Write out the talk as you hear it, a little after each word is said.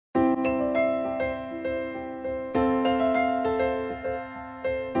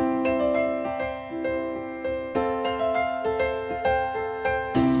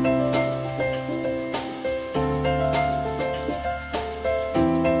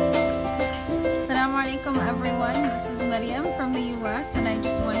Maryam from the US, and I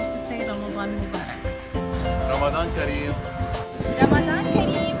just wanted to say Ramadan Mubarak. Ramadan Kareem. Ramadan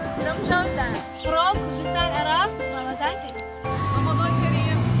Kareem from Jordan. From Kurdistan, Iraq. Ramadan Kareem. Ramadan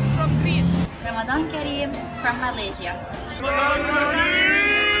Kareem from Greece. Ramadan Kareem from Malaysia. Ramadan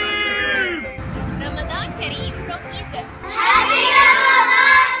Kareem. Ramadan Kareem from Egypt. Happy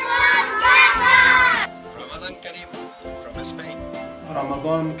Ramadan from Qatar. Ramadan Kareem from Spain.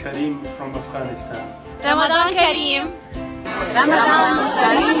 Ramadan Kareem from Afghanistan. Ramadan Kareem. Ramadan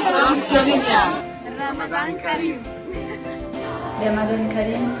Kareem from Slovenia. Ramadan Kareem. Ramadan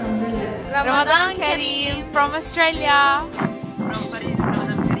Kareem from Brazil. Ramadan Kareem from Australia. From Paris,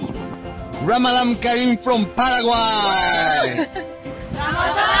 Ramadan Kareem. Ramadan Kareem from Paraguay.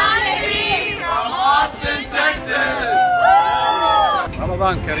 Ramadan Kareem From Austin, Texas.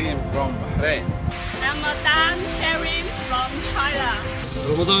 Ramadan Kareem from Bahrain. Ramadan Kareem from China.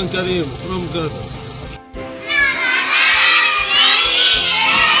 Ramadan Kareem from Gaza.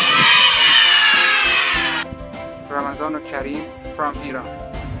 Ramzan Kareem from Iran.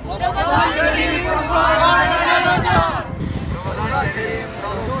 Ramadan Kareem from Ramadan Kareem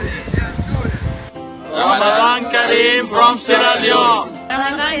from Tunisia. Ramadan Kareem from Sierra Leone.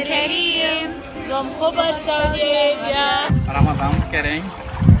 Ramadan Kareem from Khobar, Saudi Arabia. Ramadan Kareem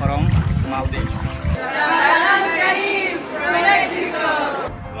from Maldives. Ramadan Kareem from Mexico.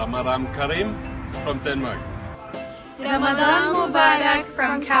 Ramadan Kareem from Denmark. Ramadan Mubarak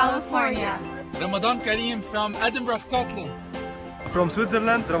from California. Ramadan Kareem from Edinburgh, Scotland. From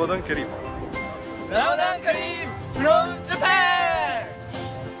Switzerland, Ramadan Kareem. Ramadan Kareem from Japan.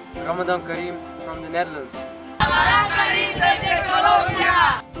 Ramadan Kareem from the Netherlands. Ramadan Kareem from Colombia.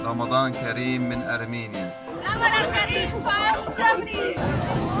 Ramadan Kareem من أرمينيا. Ramadan Kareem from Germany.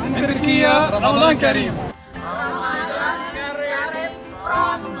 من تركيا رمضان كريم.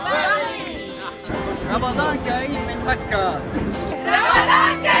 رمضان كريم من مكة.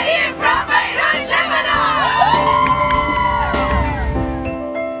 Ramadan Kareem